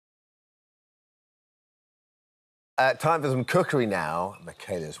Time for some cookery now.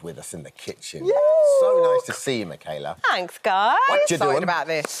 Michela's with us in the kitchen. Yay! So nice to see you, Michela. Thanks, guys. What you doing about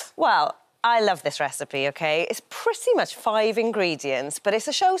this? Well, I love this recipe, OK? It's pretty much 5 ingredients, but it's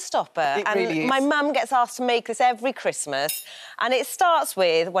a showstopper. It really is. My mum gets asked to make this every Christmas, and it starts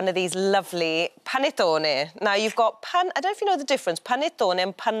with one of these lovely panettone. Now, you've got I don't know if you know the difference, panettone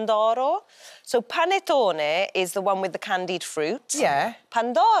and pandoro. So panettone is the one with the candied fruit. Yeah.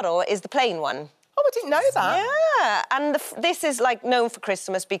 Pandoro is the plain one. Oh, I didn't know that. Yeah, and this is, like, known for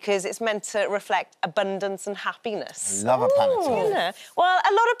Christmas because it's meant to reflect abundance and happiness. Love a panettone. Yeah. Well,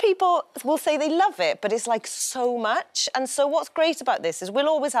 a lot of people will say they love it, but it's, like, so much. And so what's great about this is we'll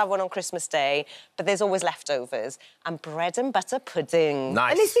always have one on Christmas Day, but there's always leftovers. And bread and butter pudding.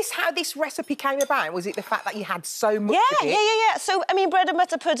 Nice. And is this how this recipe came about? Was it the fact that you had so much of it? Yeah. So, I mean, bread and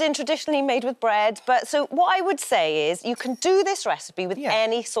butter pudding, traditionally made with bread. But so what I would say is you can do this recipe with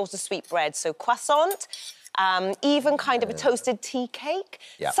any sort of sweet bread. So croissant, even kind of a toasted tea cake.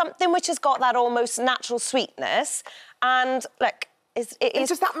 Yeah. Something which has got that almost natural sweetness. And, look,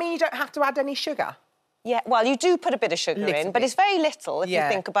 Does that mean you don't have to add any sugar? Yeah, well, you do put a bit of sugar in, but it's very little if you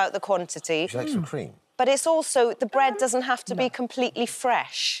think about the quantity. Would you like some cream? But it's also, the bread doesn't have to be completely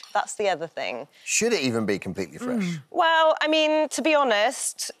fresh. That's the other thing. Should it even be completely fresh? Well, I mean, to be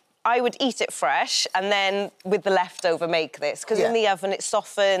honest, I would eat it fresh and then with the leftover make this, because in the oven it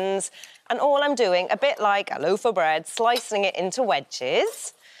softens. And all I'm doing, a bit like a loaf of bread, slicing it into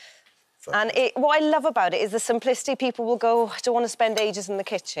wedges. And what I love about it is the simplicity. People will go, I don't want to spend ages in the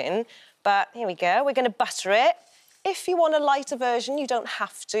kitchen. But here we go, we're going to butter it. If you want a lighter version, you don't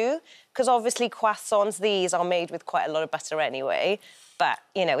have to, because obviously croissants, these are made with quite a lot of butter anyway. But,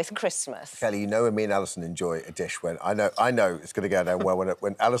 you know, it's Christmas. Kelly, you know when me and Alison enjoy a dish when I know it's going to go down well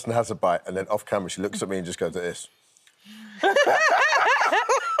when Alison has a bite and then off camera she looks at me and just goes like this.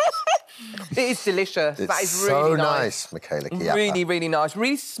 It is delicious. That is so really nice. Michela. Really, really nice.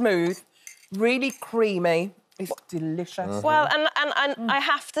 Really smooth, really creamy. It's delicious. Well, and I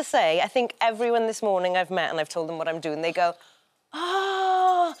have to say, I think everyone this morning I've met and I've told them what I'm doing, they go,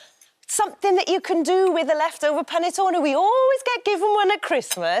 oh, something that you can do with a leftover panettone. We always get given one at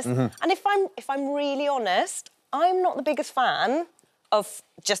Christmas. And if I'm really honest, I'm not the biggest fan of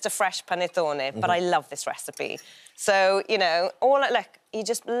just a fresh panettone, but I love this recipe. So, you know, you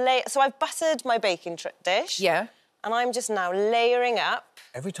just lay... So I've buttered my baking dish. Yeah. And I'm just now layering up.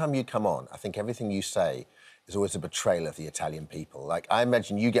 Every time you come on, I think everything you say is always a betrayal of the Italian people. Like, I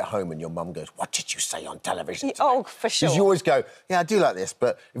imagine you get home and your mum goes, what did you say on television today? Oh, for sure. Because you always go, yeah, I do like this,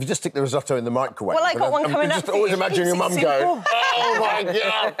 but if you just stick the risotto in the microwave... Well, I got one coming up. Just always imagine your mum going, oh, my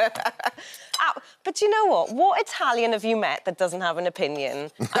God. But you know what? What Italian have you met that doesn't have an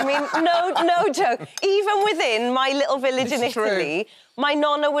opinion? I mean, no joke. Even within my little village in Italy, my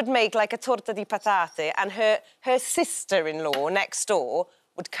nonna would make, like, a torta di patate, and her sister-in-law next door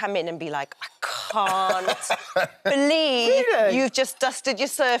would come in and be like, I can't believe you've just dusted your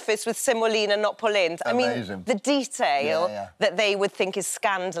surface with semolina, not polenta. Amazing. I mean, the detail that they would think is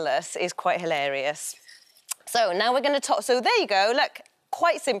scandalous is quite hilarious. So now we're going to So there you go, look,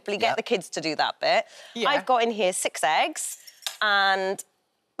 quite simply get the kids to do that bit. I've got in here 6 eggs and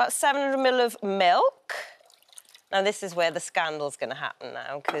about 700 ml of milk. Now, this is where the scandal's going to happen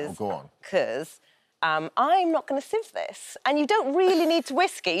now, because... go on. Because... I'm not going to sieve this. And you don't really need to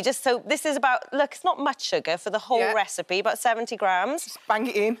whisk it. So this is about... Look, it's not much sugar for the whole recipe, about 70 grams. Just bang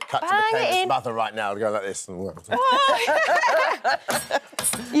it in. Cut to Michela's mother right now to go like this.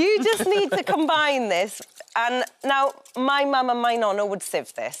 You just need to combine this. And now, my mum and my nonna would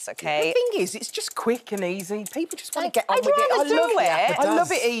sieve this, OK? The thing is, it's just quick and easy. People just want to get on I'd with it. rather do it. I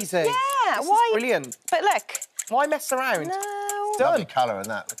love it easy. Yeah, this why? Is brilliant. But look... Why mess around? No. Lovely colour in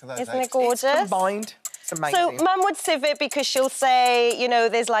that. Look at those Isn't eggs. it gorgeous? It's combined. It's amazing. So Mum would sieve it because she'll say, you know,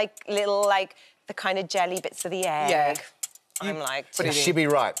 there's, like, little, like, the kind of jelly bits of the egg. Yeah. I'm like... She'd be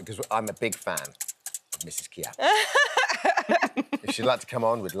right, because I'm a big fan of Mrs. Kia. If she'd like to come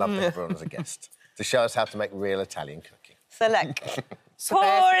on, we'd love to have her on as a guest to show us how to make real Italian cooking. So, look, so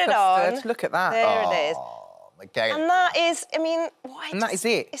pour it on. Look at that. There it is. Michela. And that is, I mean... Why and that is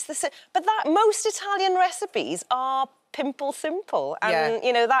it. It's but most Italian recipes are pimple simple. And,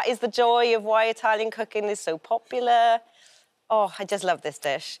 you know, that is the joy of why Italian cooking is so popular. Oh, I just love this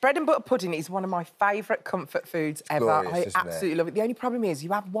dish. Bread and butter pudding is one of my favourite comfort foods ever. Glorious, I absolutely love it. The only problem is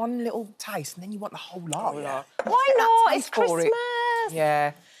you have one little taste and then you want the whole lot. Why not? It's Christmas.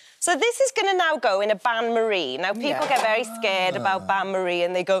 Yeah. So this is going to now go in a bain-marie. Now, people get very scared about bain-marie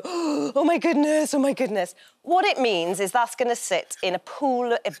and they go, oh, my goodness, oh, my goodness. What it means is that's going to sit in a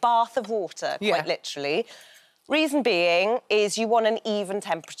pool, a bath of water, quite literally. Reason being is you want an even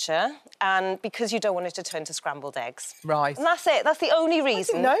temperature, and because you don't want it to turn to scrambled eggs. Right. And that's it. That's the only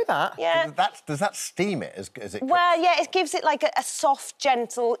reason. I didn't know that. Yeah. Does that steam it as it cooks? Well, yeah, it gives it like a soft,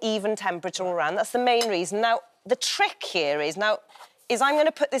 gentle, even temperature all around. That's the main reason. Now, the trick here is I'm going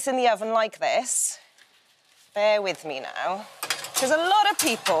to put this in the oven like this. Bear with me now. Because a lot of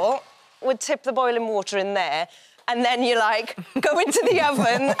people would tip the boiling water in there, and then you, like, go into the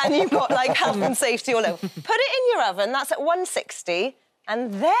oven and you've got, like, health and safety all over. Put it in your oven, that's at 160,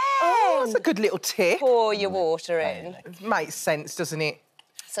 and then... Oh, that's a good little tip. Pour your water in. It makes sense, doesn't it?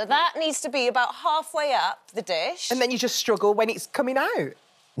 So that needs to be about halfway up the dish. And then you just struggle when it's coming out.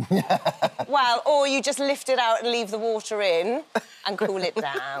 Well, or you just lift it out and leave the water in and cool it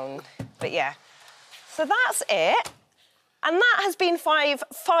down. But, yeah. So that's it. And that has been five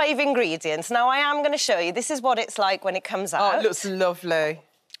ingredients. Now, I am going to show you. This is what it's like when it comes out. Oh, it looks lovely.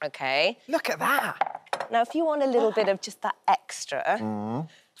 OK. Look at that. Now, if you want a little bit of just that extra...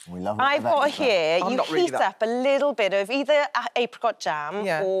 We love I've got here, you heat up a little bit of either apricot jam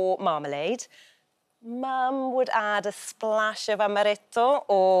or marmalade. Mum would add a splash of amaretto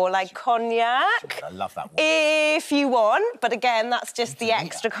or, like, cognac. I love that one. If you want, but again, that's just the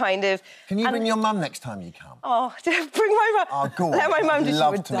extra kind of... Can you bring your mum next time you come? Oh, bring my mum. Oh, go on. Let my mum, she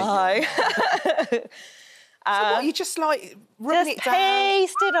would die. So what, you just, like, rub it down?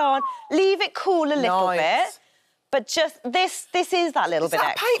 Taste it on. Leave it cool a little bit. But just, this is that little bit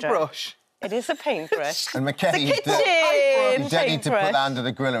extra. Is that a paintbrush? It is a paintbrush. And Michela, It's a you kitchen don't need to put paintbrush. that under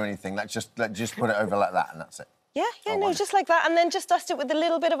the grill or anything. Just put it over like that, and that's it. Yeah, no, just like that, and then just dust it with a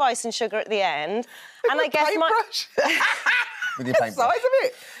little bit of ice and sugar at the end. And I guess paintbrush? With your paintbrush. Size of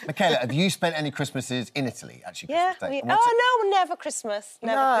it. Michela, have you spent any Christmases in Italy, actually, yeah. Christmas Day? No, never Christmas.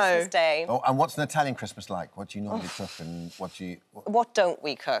 Never Christmas Day. Oh, and what's an Italian Christmas like? What do you normally cook and what do you... What don't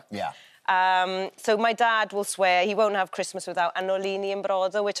we cook? Yeah. So my dad will swear he won't have Christmas without annolini in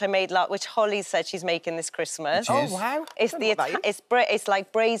brodo, which I made, which Holly said she's making this Christmas. Which is? Oh, wow. It's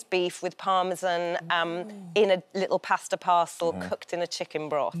like braised beef with parmesan in a little pasta parcel cooked in a chicken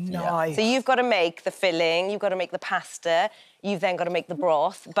broth. Nice. So you've got to make the filling, you've got to make the pasta, you've then got to make the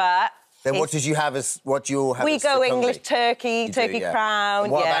broth, but... Then what did you have as... What do you all have We as go secondi? English turkey, turkey crown,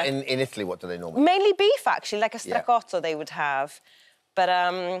 and what about in Italy, what do they normally... Mainly beef, actually, like a stracotto they would have. But,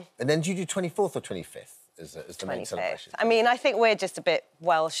 And then do you do 24th or 25th as the main 25th. celebration? I mean, I think we're just a bit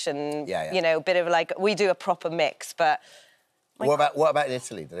Welsh and, you know, a bit of like... We do a proper mix, but... What about in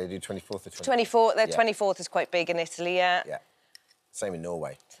Italy? Do they do 24th or 25th? The 24th is quite big in Italy, yeah. Yeah. Same in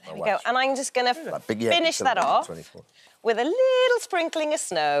Norway. There we go. And I'm just going to finish that off 24th. with a little sprinkling of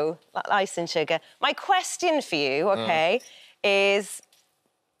snow, like ice and sugar. My question for you, OK, is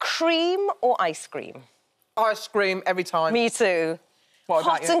cream or ice cream? Ice cream every time. Me too. What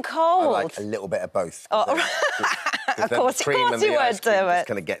about Hot you? and cold. I like a little bit of both. Oh, Of course you would do just it.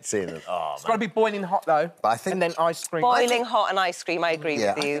 kind of gets in. And, It's got to be boiling hot, though. But I think... And then ice cream. Boiling hot and ice cream, I agree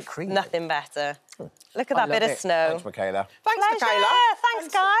with you. Nothing better. Look at that bit of snow. Thanks, Michela. Thanks, Pleasure. Michela.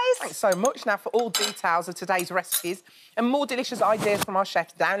 Thanks, guys. Thanks so much. Now, for all details of today's recipes and more delicious ideas from our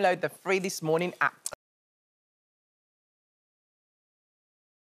chef, download the free This Morning app.